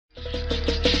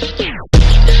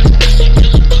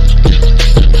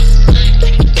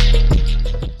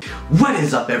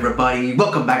everybody?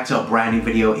 Welcome back to a brand new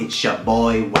video. It's your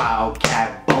boy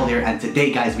Wildcat Bull here, and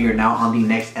today guys we are now on the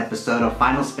next episode of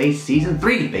Final Space Season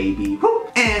 3, baby. Woo!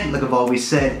 And like I've always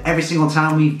said, every single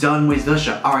time we've done Ways you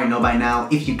already know by now.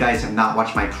 If you guys have not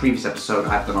watched my previous episode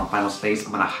I've done on Final Space,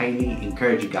 I'm gonna highly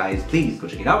encourage you guys, please go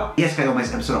check it out. Yes guys, on my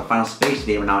episode of Final Space,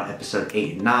 today we're now at episode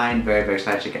 8 and 9. Very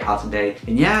excited to check it out today.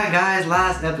 And yeah guys,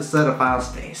 last episode of Final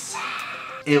Space.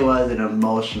 It was an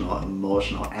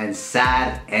emotional and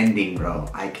sad ending, bro.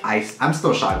 I'm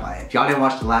still shocked by it. If y'all didn't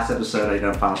watch the last episode I did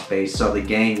on Final Space, so the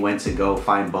gang went to go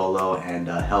find Bolo and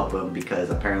help him because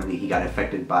apparently he got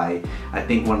infected by, I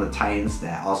think, one of the Titans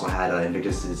that also had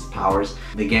Invictus's powers.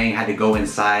 The gang had to go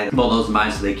inside Bolo's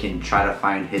mind so they can try to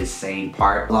find his sane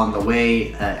part. Along the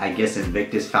way, I guess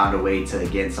Invictus found a way to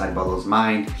get inside Bolo's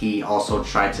mind. He also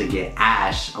tried to get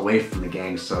Ash away from the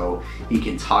gang so he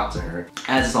can talk to her.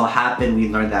 As this all happened,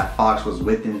 we learned that Fox was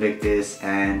with Invictus,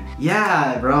 and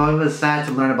yeah bro, it was sad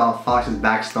to learn about Fox's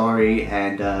backstory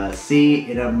and see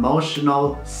an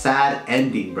emotional sad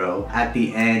ending, bro. At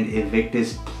the end,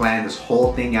 Invictus planned this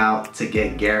whole thing out to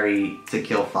get Gary to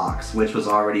kill Fox, which was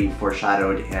already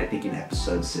foreshadowed I think in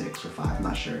episode 6 or 5, I'm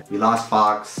not sure. We lost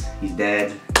Fox, he's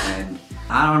dead, and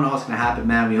I don't know what's gonna happen,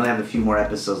 man. We only have a few more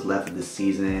episodes left of this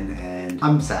season and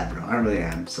I'm sad, bro. I really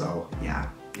am. So yeah,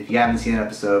 if you haven't seen an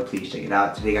episode, please check it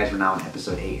out. Today guys, we're now on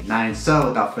episode 8 and 9. So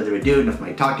without further ado, enough of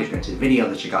my talk, get straight to the video.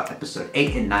 Let's check out episode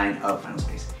 8 and 9 of Final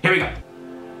Space. Here we go.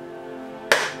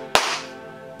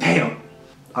 Damn,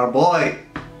 our boy.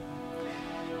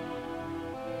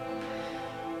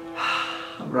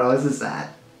 Bro, this is sad.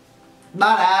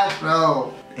 Not Ash,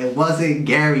 bro. It wasn't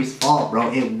Gary's fault,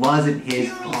 bro. It wasn't his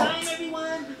fault. Time,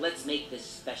 everyone. Let's make this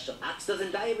special. Ox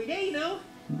doesn't die every day, you know?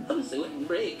 So it wouldn't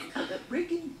break. I'm not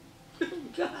breaking. Oh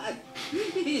God,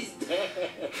 he's dead.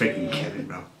 Freaking Kevin,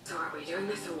 bro. So are we doing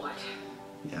this or what?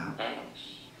 Yeah.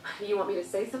 Ash. You want me to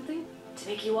say something? To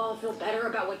make you all feel better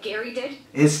about what Gary did?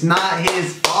 It's not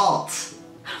his fault.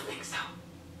 I don't think so.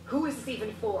 Who is this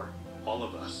even for? All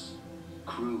of us.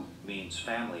 Crew means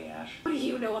family, Ash. What do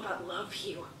you know about love,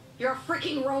 Hugh? You're a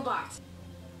freaking robot.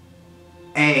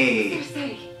 Hey.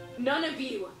 Seriously, none of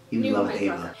you You knew love my Ava.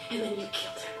 brother, and then you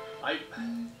killed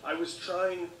him. I was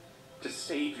trying to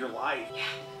save your life. Yeah.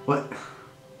 What?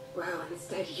 Well,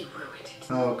 instead you ruined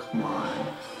it. Oh, come on.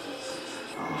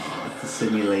 Oh, it's a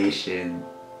simulation.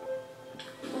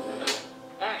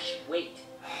 Ash, wait.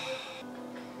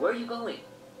 Where are you going?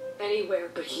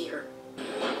 Anywhere but here.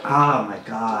 Oh my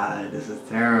god, this is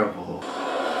terrible.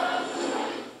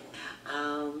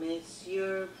 I'll miss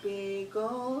your big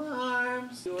old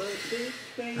arms, your big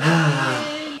face.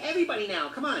 Everybody now,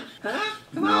 come on. Huh?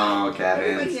 Come on. No, Kevin,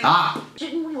 Everybody now. stop!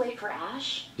 Shouldn't we wait for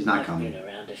Ash? She's not I've coming. been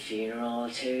around a funeral or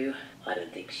two. I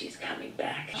don't think she's coming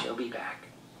back. She'll be back.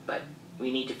 But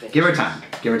we need to finish. Give her time.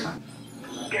 Give her time.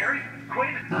 Gary,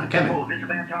 Quinn. Kevin. Oh, this is a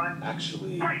bad time.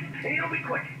 Actually, Great, it'll be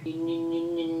quick.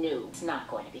 No, it's not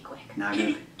going to be quick. Now can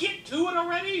you get to it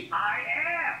already? I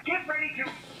am. Get ready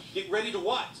to. Get ready to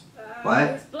what? What?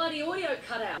 This bloody audio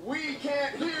cut out. We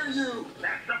can't hear you.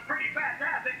 That's some pretty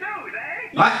fantastic news, eh?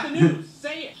 What? The news.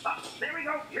 Say it. There we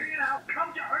go. Here you now.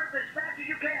 Come to Earth as fast as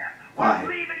you can. Why? We're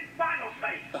leaving final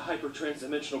space. The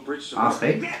Hyper-Transdimensional bridge to Off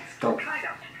space? Yes, Go. kind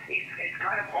of. It's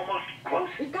kind of almost close.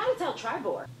 We've got to tell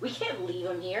Tribor. We can't leave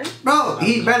him here. Bro,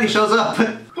 he barely shows up.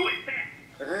 Who is this?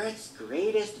 Earth's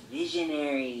greatest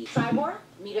visionary. Tribor,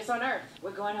 meet us on Earth.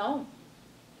 We're going home.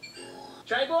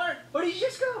 Tribor, where did you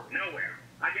just go? Nowhere.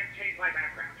 I just changed my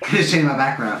background. I just changed my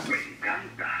background.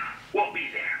 We'll be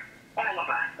there. All of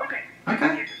us. Okay.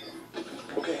 Okay.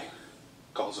 Okay.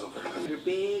 Call's over. Your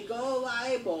big old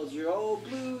eyeballs, your old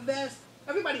blue vest.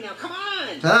 Everybody now, come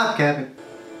on! Shut up, Kevin.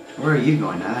 Where are you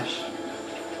going, Ash?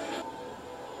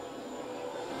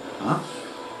 Huh?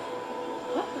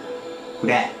 Who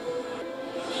that?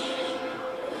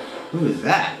 Who is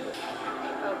that?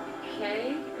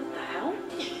 Okay. What the hell?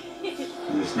 Is it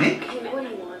a snake? Hey, what do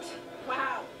you want?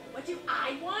 Wow, what do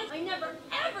I want? I never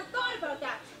ever thought about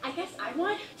that. I guess I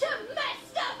want to mess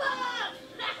stuff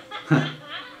up!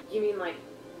 You mean like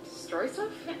destroy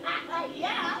stuff?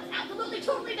 Yeah, absolutely,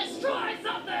 totally destroy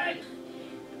something!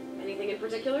 Anything in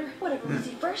particular? Whatever we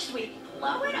see first, we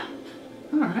blow it up.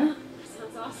 Alright.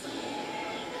 Sounds awesome.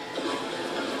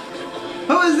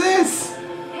 Who is this?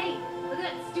 Hey, look at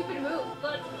that stupid move.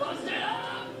 Let's bust it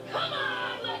up! Come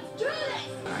on, let's do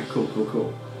this! Alright,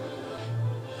 cool.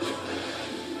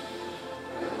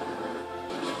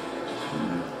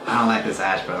 I don't like this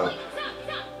Ash, bro. Wait,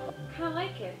 stop! Kinda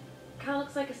like it. Kinda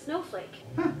looks like a snowflake.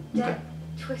 Huh, okay. Dead,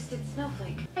 twisted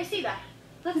snowflake. I see that.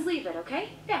 Let's leave it, okay?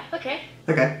 Yeah, okay.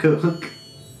 Okay, cool.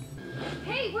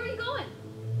 Hey, where are you going?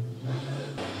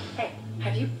 Hey,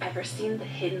 have you ever ever seen The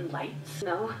Hidden Lights?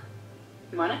 No.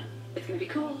 You want it? It's gonna be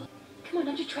cool. Come on,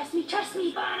 don't you trust me? Trust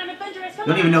me. Come on, I'm adventurous. Come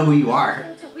You don't on. even know who you are.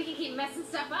 So we can keep messing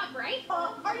stuff up, right?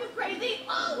 Are you crazy?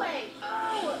 Always.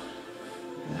 Oh.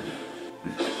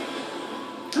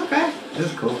 Okay,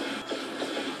 this is cool.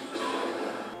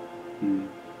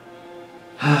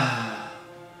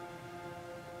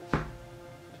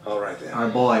 All right then. Our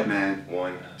boy, man.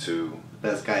 1, 2.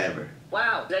 Best guy ever.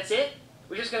 Wow, that's it?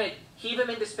 We're just gonna heave him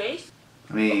into space?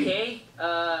 I mean, Okay,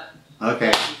 okay.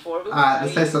 before we Alright,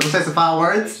 let's say some final I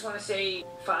words. just want to say,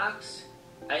 Fox,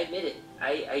 I admit it.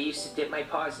 I used to dip my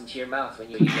paws into your mouth when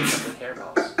you would make up with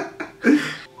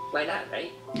hairballs. Why not,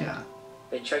 right? Yeah.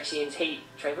 The Trexians hate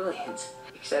Tribolians.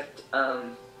 Except,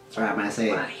 That's right, man. Say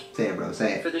it. why? Say it, bro.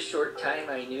 Say For it. the short time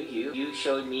I knew you, you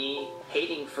showed me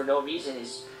hating for no reason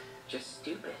is just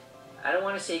stupid. I don't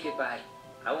want to say goodbye.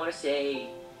 I want to say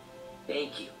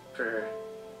thank you for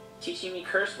teaching me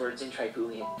curse words in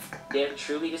Tribulian. They're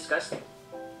truly disgusting.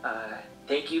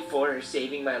 Thank you for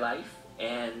saving my life,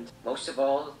 and most of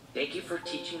all, thank you for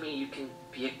teaching me you can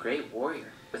be a great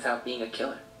warrior without being a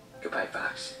killer. Goodbye,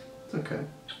 Fox. It's okay.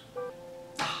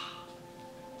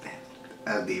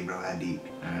 That's deep, bro. That's deep.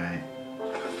 Alright.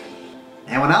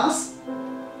 Anyone else?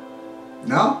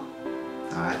 No?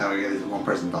 Alright, I thought we were gonna let one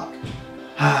person talk.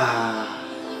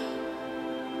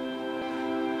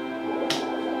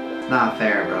 It's not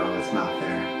fair, bro. It's not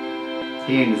fair.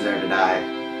 He didn't deserve to die.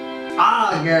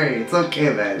 Ah, Gary, it's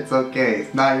okay, man. It's okay.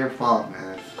 It's not your fault,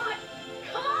 man. But,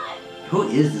 come on. Who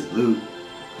is this blue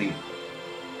thing?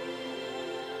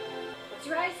 Close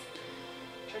your eyes.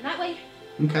 Turn that way.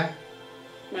 Okay.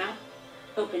 Now,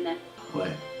 open them.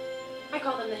 What? I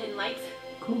call them the hidden lights.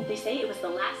 Cool. They say it was the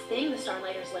last thing the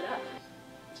Starlighters lit up.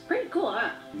 It's pretty cool, huh?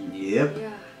 Yep.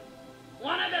 Yeah.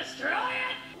 Wanna destroy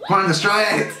it? Wanna destroy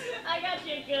it? I got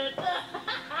you good.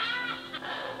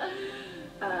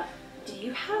 Do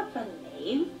you have a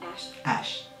name, Ash?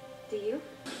 Ash. Do you?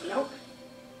 Nope.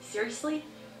 Seriously?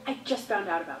 I just found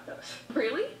out about those.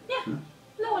 Really? Yeah.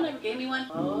 No one ever gave me one.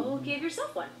 Oh, give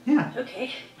yourself one. Yeah.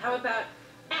 Okay, how about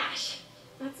Ash?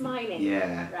 That's my name.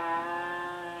 Yeah.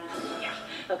 Right. Yeah.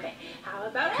 Okay, how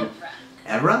about Evra?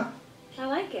 Evra? I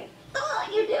like it. Oh,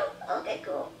 you do? Okay,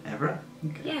 cool. Evra?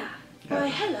 Okay. Yeah. Why,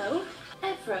 hello,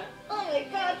 Evra. Oh my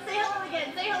god, say hello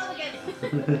again, say hello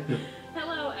again.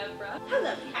 Hello, Evra.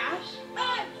 Hello, Ash.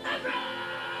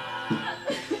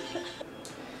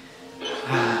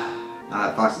 Now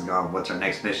that Fox is gone, what's our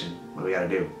next mission? What do we gotta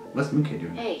do? What's Mookie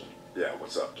doing? Hey, Yeah,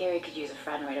 what's up? Gary could use a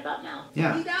friend right about now.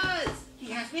 Yeah. He does!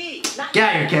 He has me! Not Get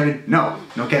out of here, Kevin. No.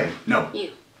 No, Kevin. No.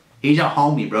 you. He's your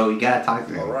homie, bro. You gotta talk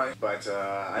to him. Alright, but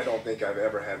I don't think I've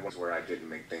ever had one where I didn't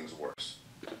make things worse.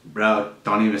 Bro,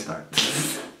 don't even start.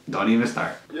 Don't even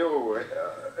start. Yo,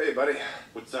 hey buddy.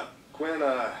 What's up? Quinn,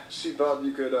 she thought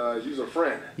you could use a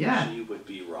friend. Yeah. She would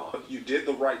be wrong. But you did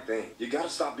the right thing. You gotta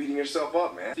stop beating yourself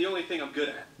up, man. It's the only thing I'm good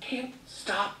at. Can't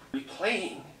stop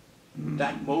replaying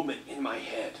that moment in my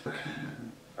head.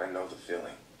 I know the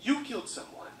feeling. You killed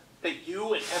someone that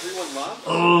you and everyone loved?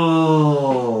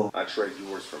 Oh. I trade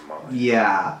yours for mine.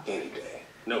 Yeah. Any day.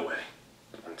 No way.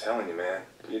 I'm telling you, man.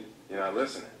 You're not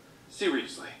listening.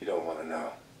 Seriously. You don't want to know.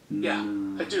 Yeah,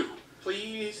 I do.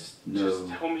 Please No. just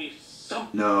tell me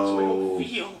something No. so I don't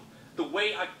feel the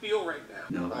way I feel right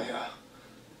now. No.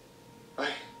 I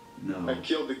No.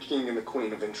 killed the king and the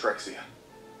queen of Intrexia.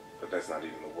 But that's not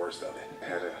even the worst of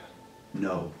it.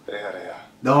 No. They had a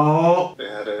No.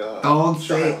 Don't child.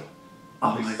 say it.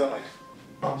 Oh His my. son.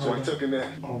 So I took him in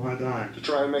Oh my god. to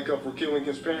try and make up for killing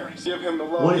his parents. Give him the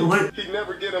love What? he'd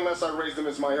never get unless I raised him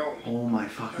as my own. Oh my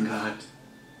fucking god.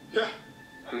 Yeah,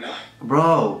 I'm not.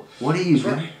 Bro, what are you That's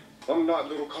right. doing? I'm not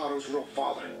little Cato's real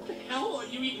father. What the hell are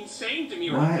you even saying to me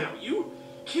What? right now? You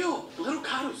killed little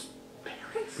Kato's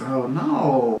parents? Bro,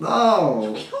 no.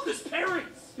 No. You killed his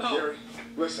parents! No. Gary,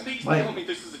 listen. Please Wait. tell me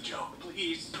this is a joke.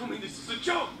 Please tell me this is a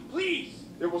joke. Please.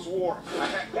 It was war. I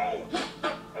had...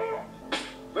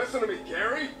 Listen to me,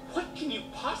 Gary. What can you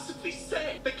possibly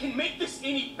say that can make this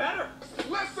any better?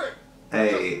 Listen.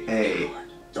 Hey, hey.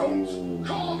 Don't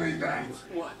call me that.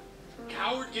 What?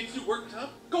 Coward gets you worked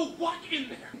up? Go walk in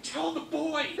there and tell the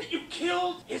boy that you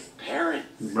killed his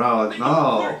parents. Bro, That you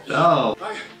no. weren't No.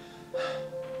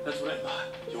 That's what I thought.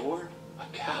 You're a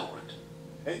coward.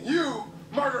 And you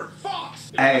murdered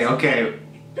Fox. Hey, okay.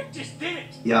 It just did it.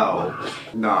 Yo.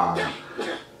 Nah.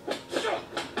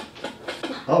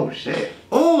 Oh shit.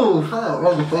 Oh, fuck.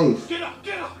 Right in the face. Get up,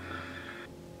 get up.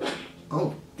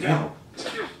 Oh, damn.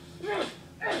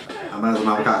 I'm as an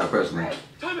avocado personally.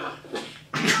 Time out.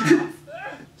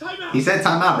 Time out. He said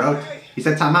time out, bro. He He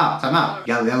said time out, time out.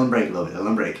 You gotta let him break a little bit, let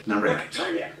him break, let him break. Alright,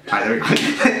 there we go.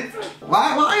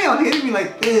 Why are y'all hitting me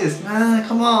like this, man?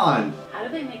 Come on. How do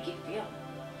they make you feel?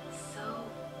 So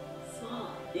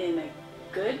small. In a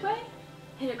good way?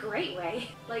 In a great way.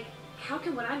 Like, how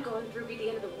can what I'm going through be the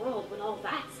end of the world when all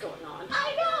that's going on?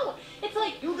 I know! It's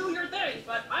like, you do your thing,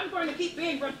 but I'm going to keep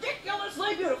being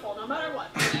ridiculously beautiful no matter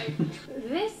what.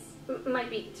 This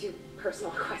might be too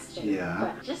personal a question. Yeah.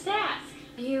 But just ask.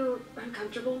 Are you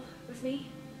uncomfortable with me?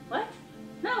 What?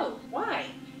 No. Why?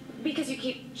 Because you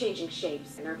keep changing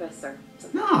shapes. Nervous or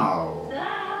something? No.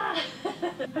 Ah!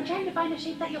 I'm trying to find a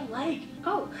shape that you'll like.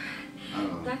 Oh,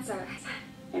 Oh. that's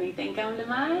Anything come to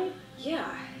mind? yeah.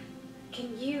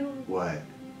 Can you... What?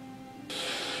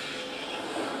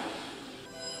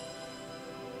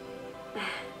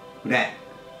 Who that?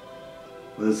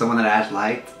 Was it someone that Ash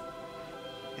liked?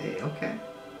 Hey, okay.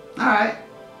 Alright.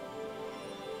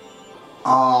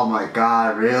 Oh my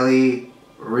god, really?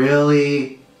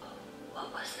 Really?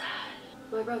 What was that?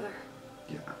 My brother.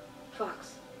 Yeah.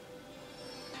 Fox.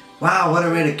 Wow, what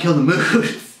a way to kill the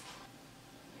mood.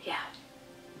 Yeah.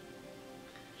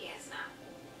 He is now.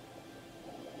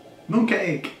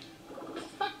 Mooncake.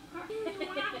 I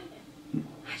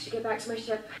should get back to my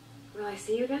ship. Will I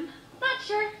see you again? Not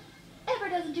sure. Ever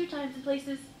does in 2 times and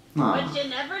places. Aw. But you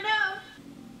never know.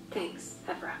 Thanks,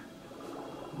 Evra.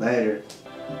 Later.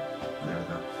 There we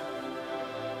go.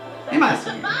 You might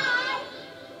see me. Bye!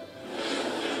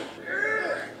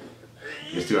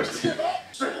 It's too much.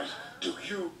 Do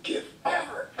you give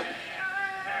ever?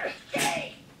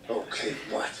 Okay,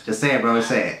 what? Just say it, bro.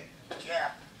 Say it.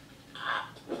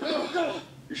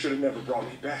 You should have never brought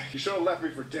me back. You should have left me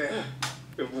for dead.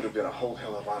 It would have been a whole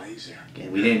hell of a lot easier.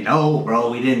 Again, we didn't know,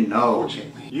 bro. We didn't know.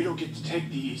 Fortunately, you don't get to take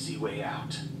the easy way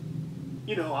out.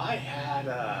 You know, I had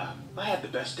the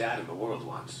best dad in the world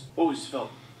once. Always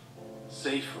felt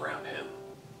safe around him.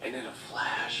 And in a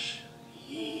flash,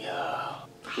 he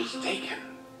was taken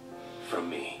from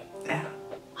me. Yeah.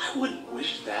 I wouldn't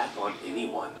wish that on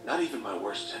anyone, not even my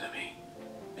worst enemy.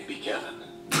 Maybe Kevin.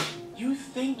 You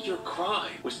think your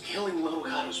crime was killing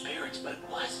Logato's parents, but it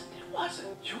wasn't. It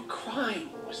wasn't. Your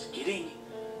crime was getting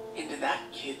into that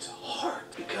kid's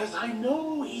heart, because I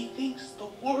know he thinks the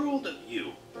world of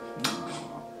you.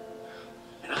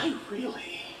 And I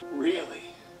really, really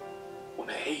want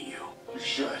to hate you. You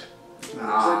should.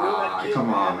 Ah,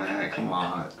 come on, man. Come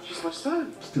on. He's my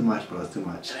son. It's too much, bro. It's too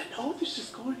much. And I know this is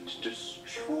going to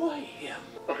destroy him.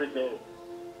 I know.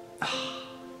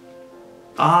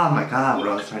 Oh my god,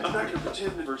 bro. It's I'm hard not to going to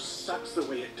pretend the verse sucks the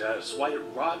way it does, why it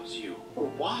robs you, or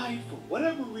why, for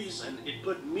whatever reason, it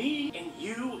put me and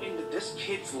you into this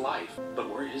kid's life. But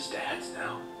we're his dads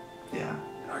now, Yeah.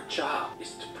 and our job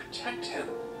is to protect him.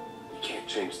 We can't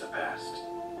change the past,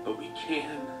 but we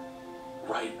can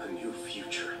write a new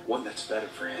future, one that's better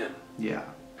for him. Yeah.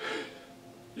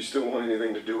 You still want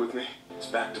anything to do with me? It's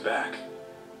back to back,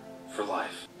 for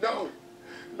life. No.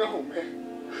 No, man.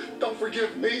 Don't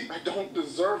forgive me. I don't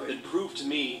deserve it. Then prove to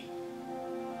me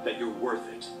that you're worth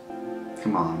it,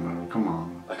 Come on, bro. Come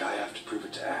on. like I have to prove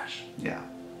it to Ash. Yeah.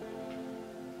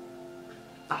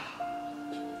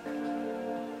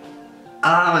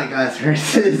 Oh my god, it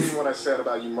hurts. Even what I said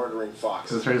about you murdering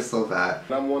Fox. This hurts so bad.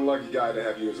 And I'm one lucky guy to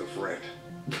have you as a friend.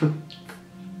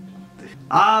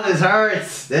 Oh, this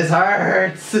hurts. This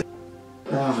hurts. Oh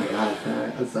my god,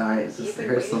 I'm sorry. It's You've just, it been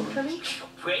hurts so waiting for much. me?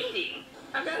 Waiting?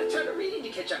 I've got a ton of reading to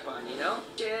catch up on, you know?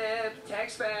 Chip,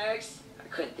 text bags. I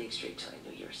couldn't think straight till I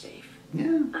knew you were safe.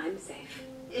 Yeah. I'm safe.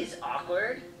 It's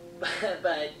awkward,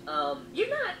 but you're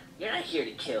not here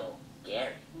to kill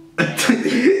Gary.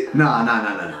 No.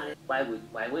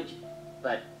 Why would you?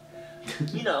 But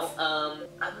you know, I'm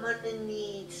gonna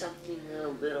need something a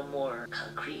little more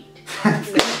concrete. No,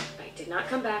 I did not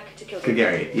come back to kill Good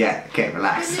Gary. Yeah, okay,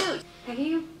 relax. Good news. Have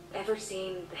you ever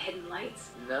seen The Hidden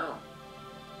Lights? No.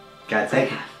 Gotta take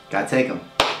him. Gotta take him.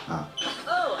 Oh.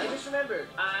 Oh, I just remembered.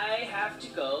 I have to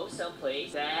go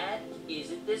someplace that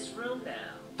isn't this room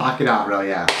now. Talk it out, bro,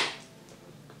 yeah.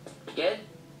 Good?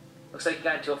 Looks like you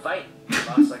got into a fight. You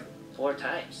lost like 4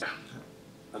 times.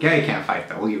 Gary can't fight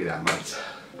though, we'll give you that much.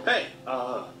 Hey,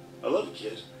 I love you,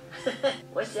 kid.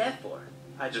 What's that for?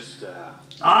 I just,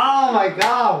 Oh my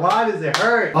god, why does it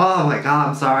hurt? Oh my god,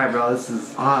 I'm sorry, bro. This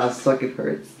is, this fucking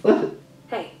hurts.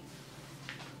 Hey,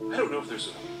 I don't know if there's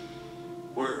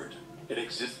a word in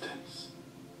existence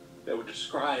that would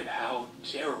describe how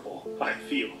terrible I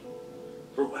feel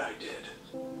for what I did.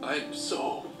 I'm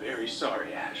so very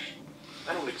sorry, Ash.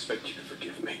 I don't expect you to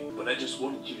forgive me, but I just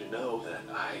wanted you to know that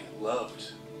I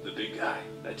loved the big guy.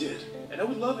 I did. And I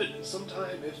would love it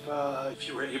sometime if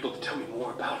you were able to tell me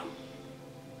more about him.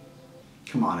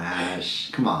 Come on, Ash.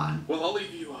 Come on. Well, I'll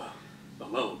leave you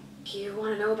alone. You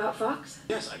want to know about Fox?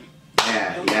 Yes, I mean.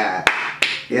 Yeah.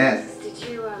 Yes. Did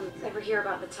you ever hear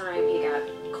about the time he got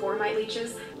core mite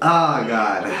leeches? Oh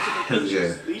God. That's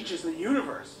good. Leeches in the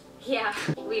universe. Yeah,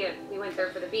 we went there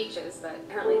for the beaches, but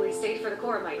apparently we stayed for the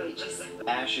core mite leeches.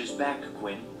 Ash is back,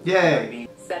 Quinn. Yay.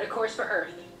 Set a course for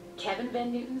Earth. Kevin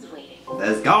Van Newton's waiting.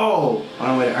 Let's go. On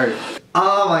our way to Earth.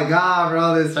 Oh my God,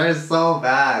 bro. This hurts so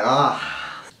bad. Oh.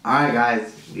 Alright,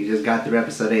 guys. We just got through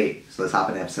episode 8. So let's hop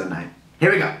into episode 9.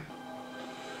 Here we go.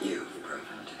 You've proven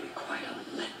to be quite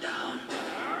a letdown.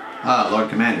 Oh, Lord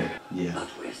Commander. Yeah. But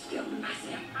we're still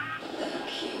missing the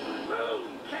key.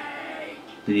 Mooncake!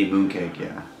 They need mooncake,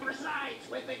 yeah. Resides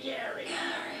with the Gary.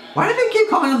 Why do they keep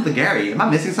calling him the Gary? Am I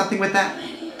missing something with that?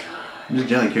 I'm just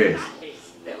generally curious. He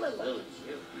still eludes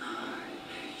you. My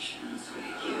patience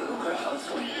with you grows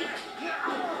weak.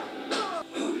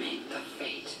 You make the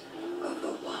fate of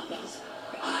the ones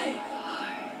I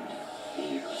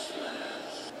find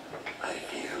useless. I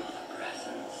feel the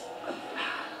presence of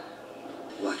power.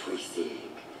 What we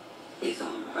seek is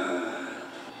on Earth.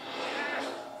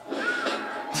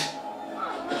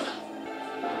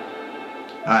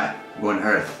 Alright, we're going to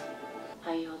Earth.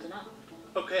 How you holding up?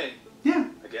 Okay, Yeah.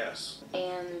 I guess.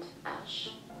 And Ash?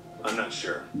 I'm not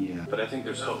sure. Yeah. But I think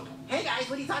there's hope. Hey guys,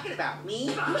 what are you talking about?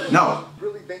 Me? No.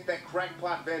 Really think that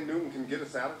crackpot Van Newton can get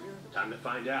us out of here? Time to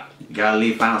find out. You gotta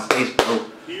leave final space, bro.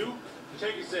 Hugh,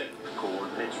 take us in.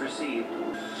 Coordinates received.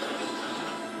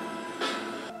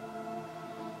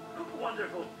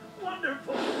 Wonderful,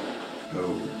 wonderful.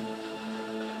 Oh.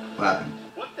 What happened?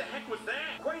 What the heck was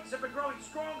that? Quakes have been growing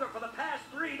stronger for the past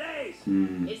 3 days.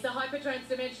 Is the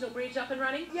Hyper-Transdimensional breach up and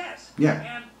running? Yes. Yeah.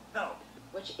 And no.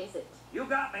 Which is it? You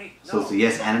got me. So No. it's a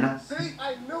yes and a no? See,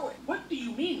 I knew it. What do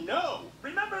you mean, no?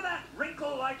 Remember that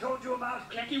wrinkle I told you about?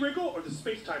 Khaki wrinkle or the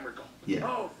space-time wrinkle? Yeah.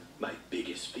 Both. My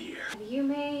biggest fear. Have you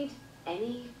made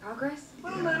any progress? A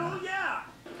little, yeah.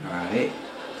 Alright.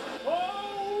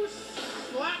 Oh,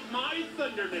 slap my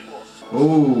thunder nipples.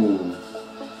 Oh.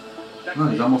 Oh,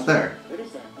 he's almost there. Where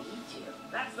does that lead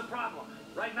to? That's the problem.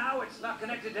 Right now, it's not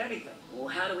connected to anything. Well,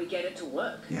 how do we get it to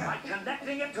work? Yeah. By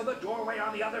connecting it to the doorway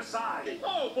on the other side.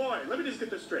 Oh boy, let me just get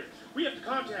this straight. We have to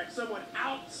contact someone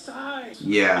outside.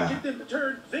 Yeah. And get them to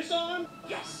turn this on?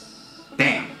 Yes.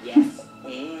 Damn. Yes.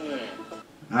 And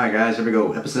Alright, guys, here we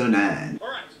go. Episode 9.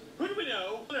 Alright, who do we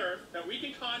know on Earth that we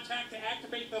can contact to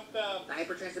activate the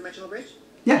Hyper-Transdimensional bridge?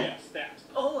 Yeah. Yes, that.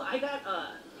 oh, I got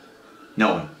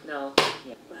No one. no.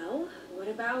 Yeah. Well, what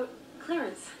about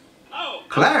Clarence? Oh,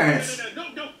 Clarence?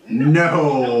 No.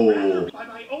 No. By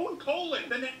my own colon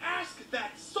than to ask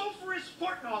that sulfurous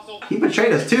fart nozzle. He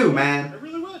betrayed us too, I man.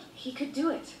 really would. He could do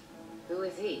it. Who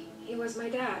is he? He was my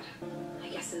dad. I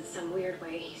guess in some weird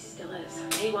way he still is.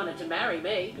 He wanted to marry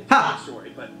me. It's a Ha! good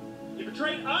story, but he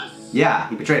betrayed us? Yeah,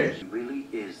 he betrayed us. He really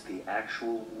is the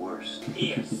actual worst.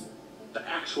 He is the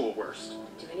actual worst.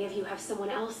 Do any of you have someone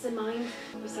else in mind?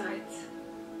 Besides,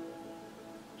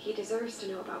 he deserves to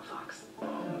know about Fox. Oh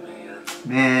man.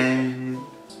 Man.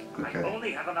 I Okay.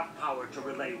 only have enough power to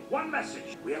relay one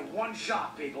message. We have one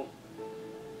shot, people.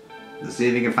 Let's see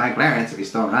if we can find Clarence if he's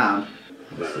still around.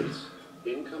 Clarence,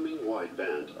 incoming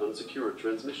wideband unsecured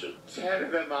transmission. Tell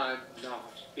them I'm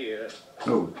not here.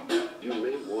 Oh. You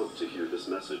may want to hear this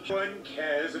message. No one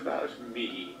cares about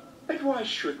me. And why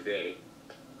should they?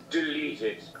 Delete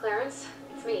it. Clarence,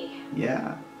 it's me,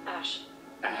 Yeah. Ash.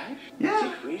 Ash? Yeah.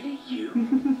 Is it really you?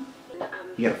 And,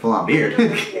 You got a full on beard. I don't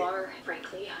know who you are,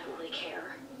 frankly. I don't really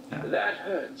care. That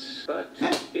hurts, but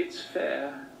it's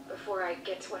fair. Before I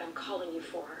get to what I'm calling you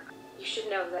for, you should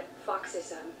know that Fox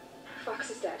is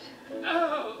dead.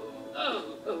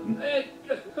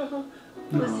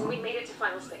 Listen, we made it to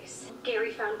final space.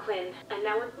 Gary found Quinn, and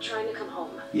now we're trying to come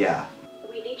home. Yeah.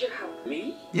 We need your help.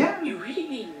 Me? Yeah. You really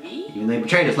mean me? Even though he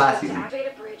betrayed us last To season.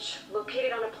 activate a bridge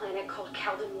located on a planet called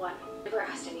Calden 1. Never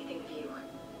asked anything of you.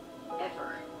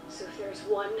 Ever. So if there's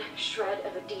one shred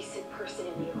of a decent person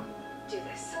in you, do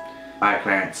this. Alright,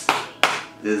 Clarence.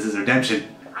 This is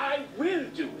redemption. I will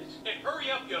do it. And hurry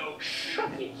up, yo.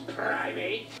 Shut it,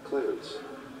 primate. Clarence,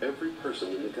 every person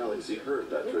in the galaxy heard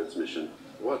that transmission.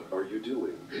 What are you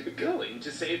doing? Going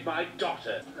to save my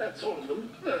daughter. That's all of them.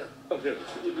 Oh no,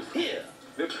 it was here.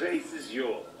 The place is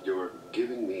yours. You're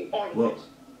giving me... All of Whoa. it.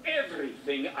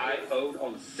 Everything I own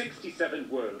on 67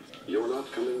 worlds. You're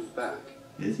not coming back.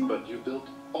 Is he? But you built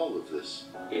all of this.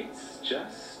 It's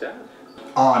just stuff.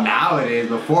 Oh, now it is.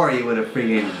 Before he would have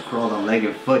freaking crawled on leg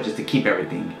and foot just to keep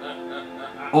everything.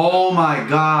 Oh my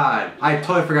god. I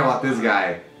totally forgot about this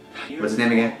guy. What's his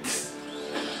name again?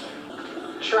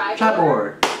 Tribord.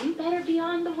 Tribord. You better be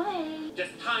on the way.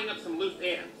 just tying up some loose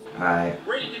ends. Alright.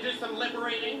 Ready to do some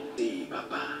liberating? Si,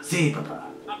 papa. See,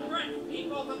 Papa. Oppressed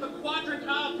peoples of the quadrant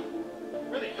of...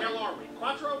 Where the hell are we?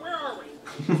 Quattro, where are we?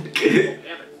 Oh,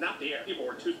 heavens, not there. People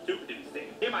were too stupid to be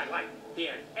saved. In my life, they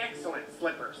had excellent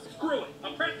slippers. Screw it.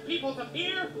 Oppressed peoples of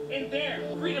here and there.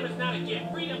 Freedom is not a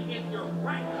gift. Freedom is your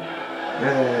right.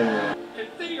 Yeah.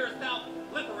 Consider yourself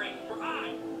liberated, for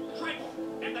I, Tribal,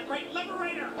 am the great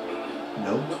liberator.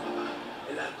 Nope.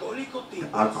 The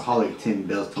alcoholic Tim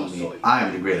Bells told me I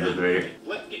am the great liberator.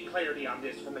 Let's get clarity on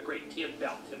this from the great Tim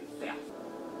Belt himself.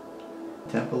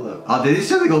 Temple of... Oh, did he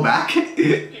certainly go back?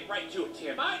 Get right to it,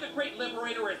 Tim. I, the great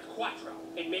liberator, is Quattro.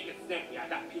 And make it snappy. I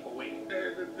got people waiting.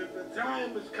 The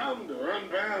time has come to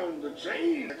unbound the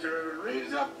chain, to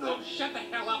raise up the... Oh, shut the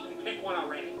hell up and pick one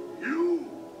already. You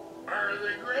are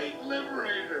the great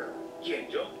liberator.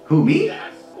 Genjo. Who, me?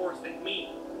 Yes, worse than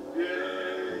me.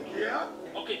 Yeah.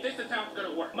 Okay, this is how it's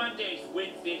gonna work. Mondays,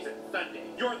 Wednesdays, and Sundays.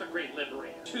 You're the great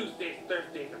liberator. Tuesdays,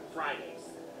 Thursdays, and Fridays.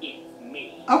 It's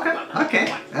me. Okay, okay.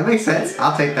 That makes sense.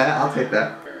 I'll take that. I'll take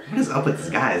that. What is up with this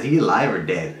guy? Is he alive or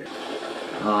dead?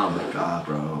 Oh my god,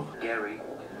 bro. Gary,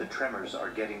 the tremors are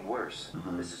getting worse.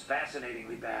 This is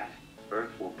fascinatingly bad.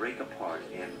 Earth will break apart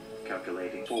in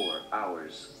calculating 4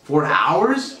 hours. 4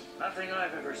 hours? Nothing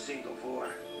I've ever seen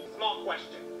before. Small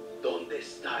question. ¿Dónde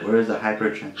está Where is the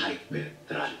Hyper-Transdimensional?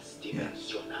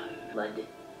 Hyper-Transdimensional? London.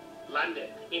 London.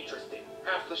 Interesting.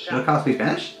 Half the What shot. cost me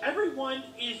Spanish? Everyone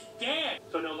is dead.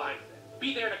 So no lines then.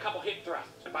 Be there in a couple hit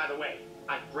thrusts. And by the way,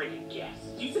 I'm bringing guests.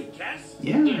 Did you say guests?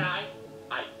 Yeah. Did I?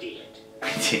 I did.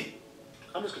 I did.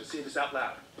 I'm just gonna say this out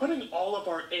loud. Putting all of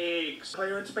our eggs in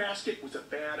Clarence basket was a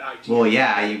bad idea. Well,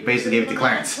 yeah, you basically gave it to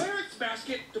Clarence. Clarence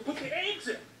basket to put the eggs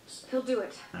in. He'll do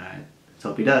it. Alright, let's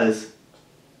hope he does.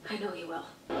 I know he will.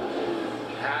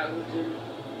 Calden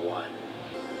 1.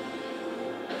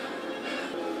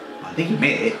 I think he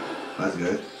made it. That's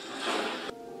good.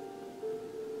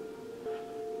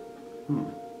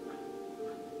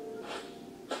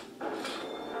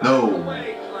 No.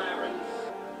 Away, Clarence.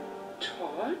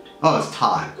 Todd? Oh, it's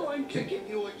Todd. I'm going to give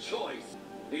you a choice.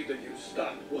 Either you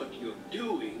stop what you're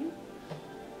doing,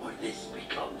 or this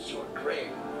becomes your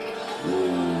grave.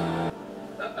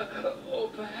 Or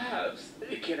perhaps,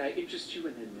 can I interest you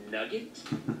in a nugget?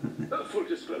 Full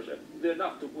disclosure, they're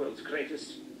not the world's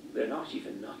greatest. They're not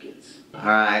even nuggets.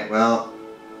 Alright, well,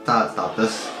 Todd stopped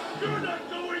us. You're not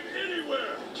going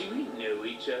anywhere! Do we know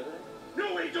each other?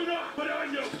 No, we do not! But I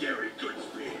know Gary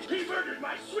Goodspeed. He murdered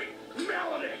my sweet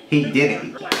melody! He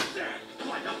didn't. Like that,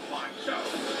 like a poncho!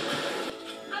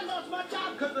 I lost my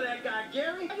job because of that guy,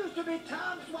 Gary. I used to be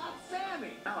Tom Swat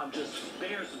Sammy. Now I'm just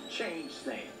bears and change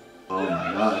thing. Oh my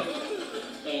god.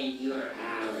 And you're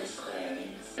ours,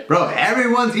 Clarence. Bro,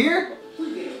 everyone's here? We're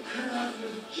gonna cut off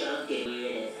your junk and wear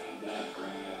it as a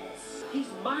necklace. He's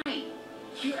mine.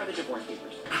 Here are the divorce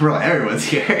papers. Bro, everyone's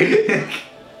here.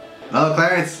 Oh,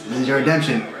 Clarence, this is your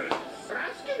redemption.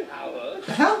 Raskin, Howard. What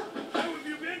the hell? How have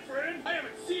you been, friend? I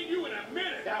haven't seen you in a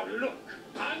minute. Now look,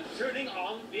 I'm turning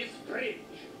on this bridge.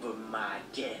 For my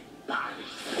dead body.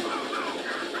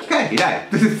 Okay, he died.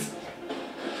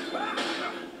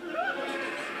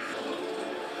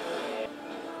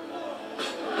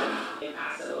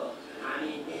 Impossible. I'm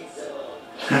invincible.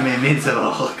 I'm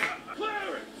invincible.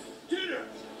 Clarence, dinner,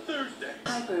 Thursday.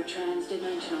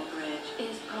 Hyper-Transdimensional bridge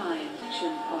is prime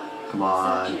action point. Come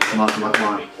on, come on, come on,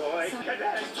 come on. Big boy.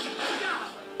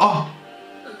 Oh!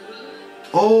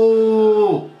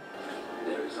 Oh!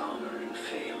 There's honor in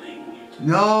failing.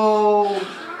 No!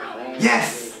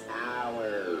 Yes!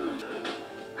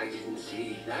 I didn't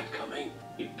see that coming.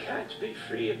 You can't be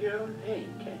free of your own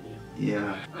pain, can you?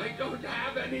 Yeah. I don't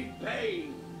have any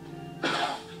pain.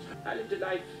 I lived a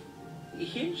life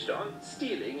hinged on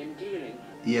stealing and dealing.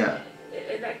 Yeah.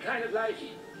 In that kind of life,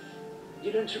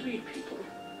 you learn to read people.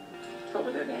 What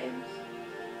were their names?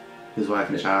 His wife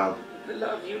and child. The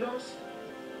love you lost?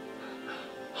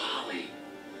 Holly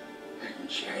and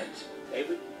Jet. They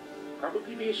would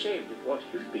probably be ashamed of what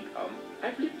you've become.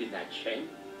 I've lived in that shame.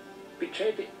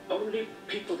 Betrayed the only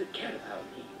people that care about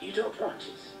me. You don't want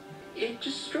it. It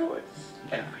destroys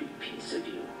every piece of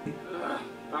you.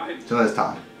 I'm So that's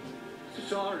Todd.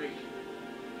 sorry.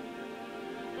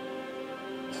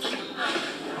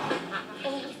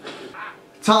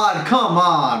 Todd, come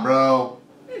on, bro.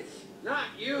 It's not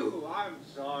you. I'm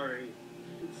sorry.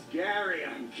 It's Gary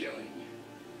I'm killing.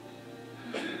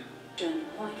 Action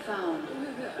point found.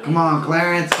 Come on,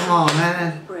 Clarence. Come on,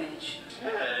 man. Bridge.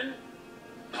 Turn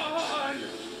on.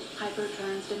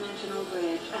 Hyper-Transdimensional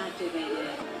bridge activated.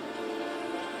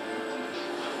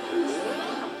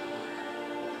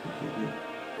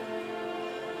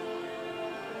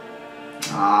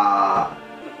 Ah.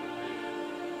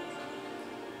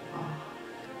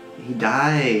 He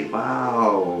died.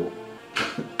 Wow.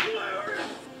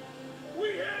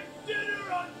 We had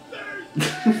dinner on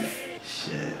Thursday.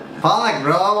 Shit. Fuck,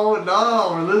 bro.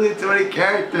 No, we're losing too many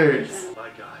characters. My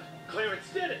God, Clarence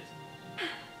did it.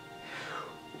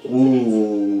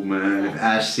 Ooh, man. If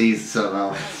Ash sees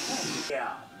somehow.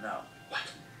 Yeah, no. What?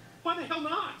 Why the hell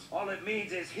not? All it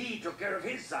means is he took care of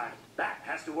his side. That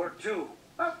has to work too.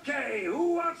 Okay,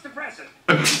 who wants to press it?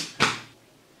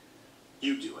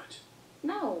 You do it.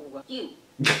 No, you.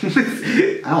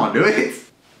 I don't want to do it.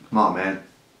 Come on, man.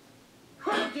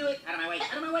 Do it. Out of my way.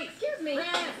 Out of my way. Excuse me.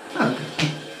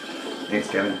 Thanks,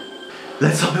 Kevin.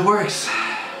 Let's hope it works.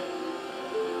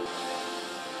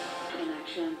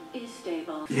 Connection is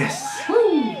stable. Yes.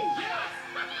 Woo.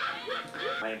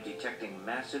 I am detecting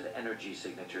massive energy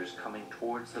signatures coming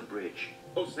towards the bridge.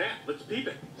 Oh snap, let's peep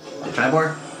it.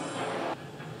 Tribor.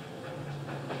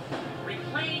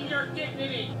 Reclaim your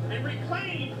dignity and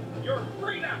reclaim your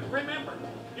freedom. Remember,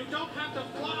 you don't have to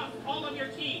floss all of your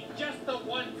teeth, just the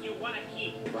ones you want to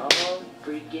keep. All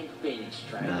freaking finished,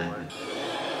 Tribor.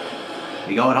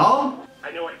 You going home?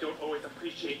 I know I don't always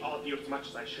appreciate all of you as much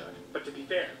as I should, but to be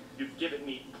fair, you've given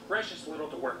me precious little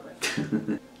to work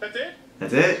with. That's it?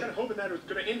 That's I was it? kind of hoping that it was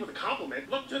going to end with a compliment.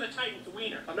 Look to the Titan's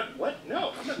wiener. I'm not, what?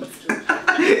 No, I'm not looking to the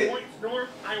Titan's points north,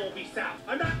 I will be south.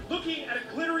 I'm not looking at a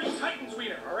glittery Titan's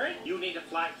wiener, alright? You need to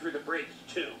fly through the bridge,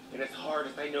 too. And as hard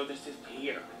as I know this is to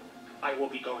hear, I will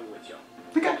be going with you.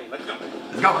 Okay, let's go.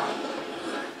 Let's go.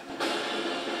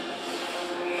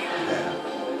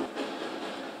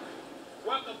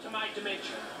 Welcome to my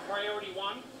dimension. Priority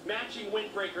 1, matching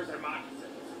windbreakers and moccasins.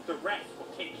 The rest will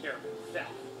take care of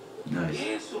itself.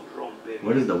 Nice.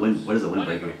 What is the wind? What is the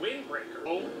windbreaker? Windbreaker.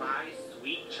 Oh my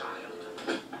sweet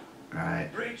child.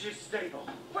 Alright. Bridge is stable.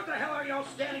 What the hell are y'all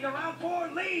standing around for?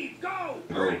 Leave! Go!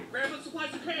 Alright, grab the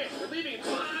supplies you can. We're leaving in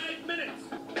 5 minutes.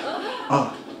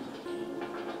 Oh.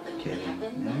 Okay.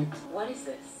 Next. What is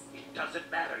this? It doesn't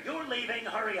matter. You're leaving.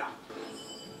 Hurry up.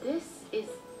 This is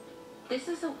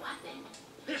a weapon.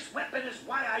 This weapon is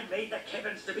why I made the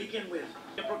Kevins to begin with.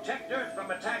 To protect Earth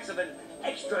from attacks of an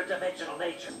extra-dimensional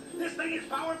nature. This thing is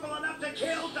powerful enough to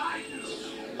kill Titans.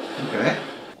 Okay.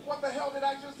 What the hell did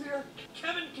I just hear?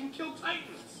 Kevin can kill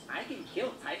Titans. I can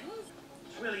kill Titans?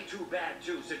 It's really too bad,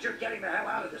 too, since you're getting the hell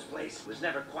out of this place. It was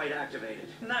never quite activated.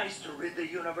 Nice to rid the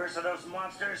universe of those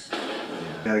monsters.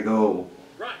 Gotta go.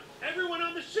 Right, everyone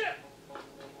on the ship.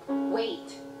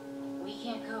 Wait. We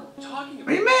can't go. Talking What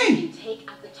do you We mean? can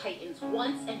take out the Titans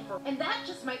once and for, and that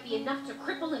just might be enough to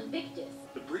cripple Invictus.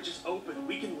 The bridge is open.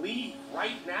 We can leave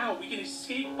right now. We can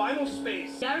escape final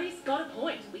space. Gary's got a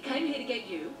point. We came here to get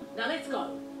you. Now let's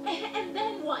go. And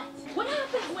then what? What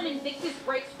happens when Invictus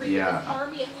breaks free with this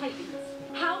army of Titans?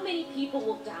 How many people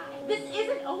will die? This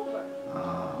isn't over.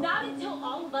 Not until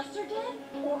all of us are dead,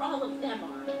 or all of them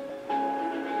are.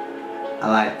 I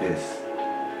like this.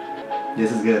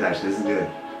 This is good, actually. This is good.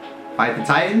 Fight the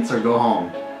Titans or go home?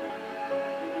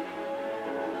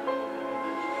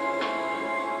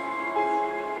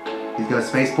 He's got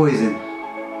space poison.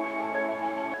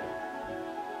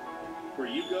 Where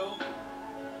you go,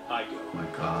 I go. Oh my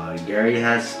god, Gary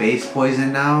has space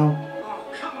poison now? Oh,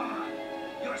 come on.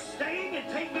 You're staying and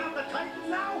taking out the Titans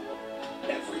now?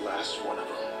 Every last one of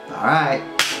them. Alright,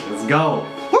 let's go.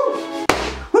 Woo!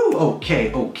 Woo!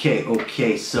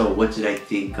 Okay. So, what did I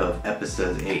think of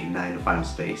episodes 8 and 9 of Final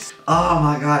Space? Oh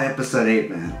my god, episode 8,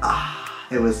 man.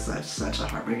 It was such a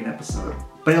heartbreaking episode.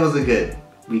 But it was a good.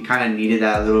 We kind of needed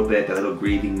that a little bit, that little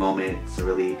grieving moment to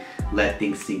really let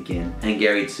things sink in. And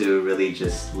Gary too, really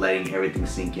just letting everything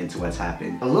sink into what's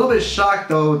happened. A little bit shocked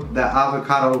though that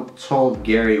Avocado told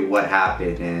Gary what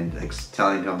happened and like,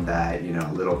 telling him that, you know,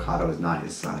 little Kato is not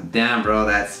his son. Damn bro,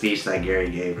 that speech that Gary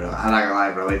gave bro. I'm not gonna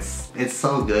lie bro, it's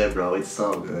so good bro, it's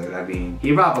so good. I mean,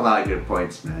 he brought up a lot of good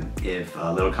points man. If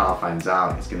little Kato finds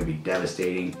out, it's gonna be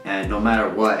devastating. And no matter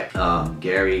what,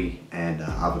 Gary and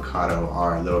Avocado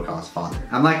are little Kato's father.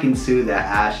 I'm liking too that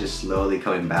Ash is slowly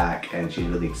coming back and she's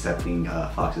really accepting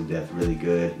Fox's death really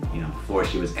good. You know, before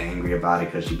she was angry about it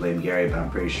because she blamed Gary, but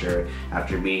I'm pretty sure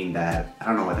after meeting that, I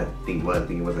don't know what that thing was, I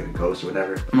think it was like a ghost or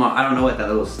whatever. Well, I don't know what that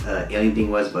little alien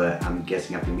thing was, but I'm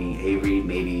guessing after meeting Avery,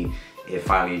 maybe it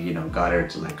finally, you know, got her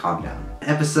to like calm down.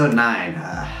 Episode 9,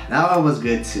 that one was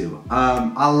good too.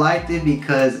 I liked it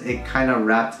because it kind of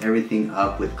wrapped everything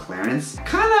up with Clarence.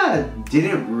 Kind of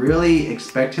didn't really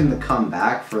expect him to come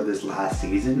back for this last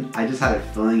season. I just had a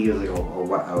feeling he was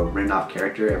like a written off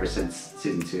character ever since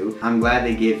season 2. I'm glad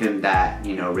they gave him that,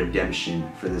 you know, redemption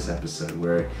for this episode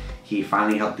where he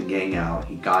finally helped the gang out.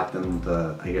 He got them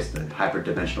the, I guess, the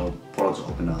hyper-dimensional portal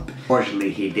to open up.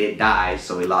 Fortunately, he did die,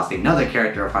 so we lost another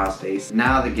character of Final Space. base.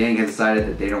 Now the gang has decided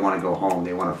that they don't want to go home.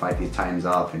 They want to fight these Titans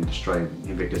off and destroy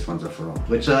Invictus once and for all.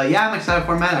 Which, yeah, I'm excited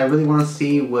for, man. I really want to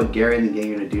see what Gary and the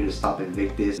gang are going to do to stop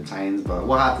Invictus and Titans, but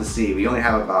we'll have to see. We only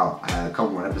have about a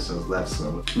couple more episodes left,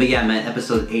 so. But yeah, man,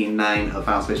 episodes 8 and 9 of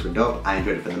Final Space were dope. I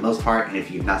enjoyed it for the most part, and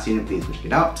if you've not seen it, please go check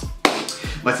it out.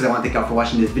 But I want to thank y'all for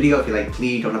watching this video. If you like,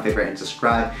 please don't forget and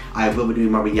subscribe. I will be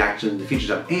doing more reactions in the future.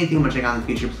 So if anything I'm gonna check out in the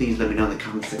future, please let me know in the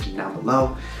comment section down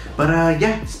below. But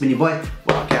yeah, it's been your boy,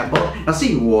 Wildcat Bull. I'll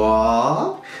see you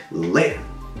all later.